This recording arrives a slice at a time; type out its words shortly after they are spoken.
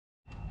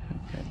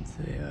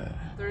see.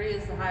 3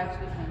 is the highest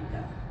we can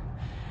go.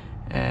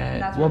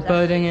 And what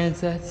building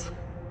is this?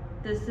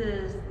 This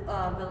is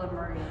Villa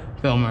Maria.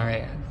 Villa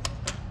Maria.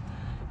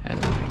 Oh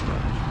my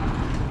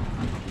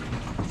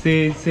god.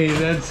 See,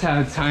 that's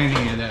how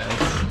tiny it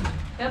is.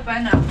 Yep,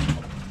 I know.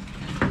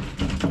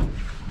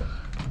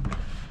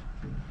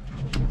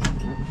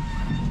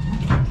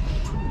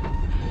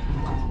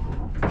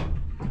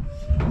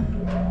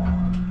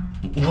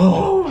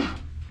 Whoa!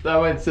 That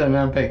was an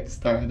epic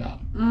startup.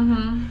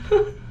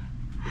 Mm-hmm.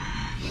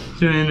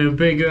 Doing a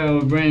big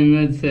old brand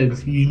that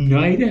says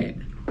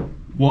United.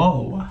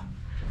 Whoa.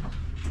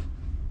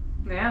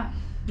 Yeah.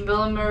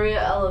 Villa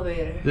Maria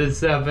elevator. This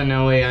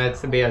definitely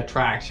has to be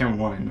attraction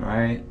 1,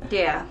 right?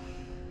 Yeah.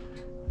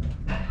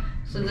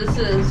 So this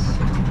is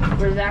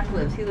where Zach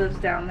lives. He lives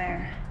down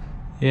there.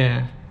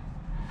 Yeah.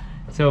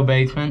 So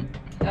basement?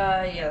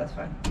 Yeah, that's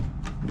fine.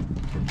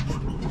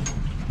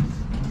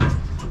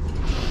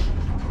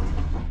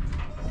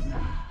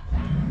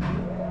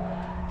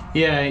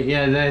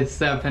 Yeah, that's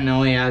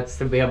definitely has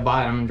to be a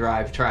bottom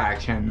drive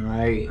traction,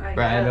 right,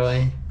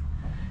 Bradley?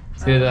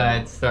 So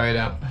that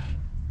startup.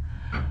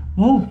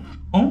 Whoa,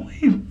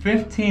 only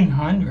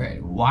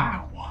 1,500.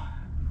 Wow.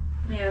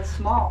 Yeah, it's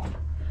small.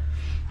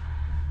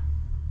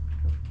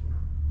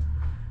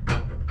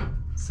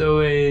 So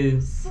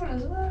is What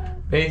is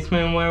that?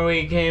 basement where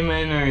we came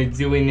in, or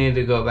do we need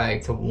to go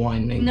back to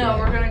 1 again? No,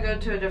 we're gonna go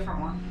to a different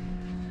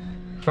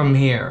one. From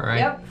here, right?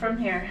 Yep, from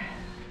here.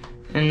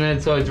 And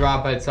that's what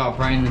drop us off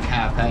right in the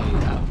cafe,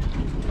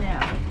 though.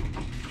 Yeah.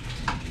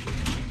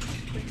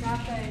 The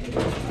cafe is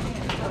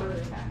cover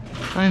the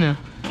cafe. I know.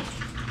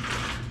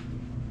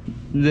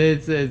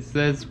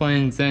 This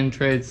one's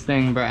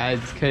interesting, Brad,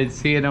 because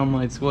see, it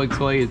almost looks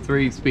like a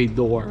 3-speed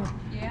door.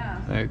 Yeah.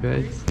 There it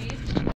goes.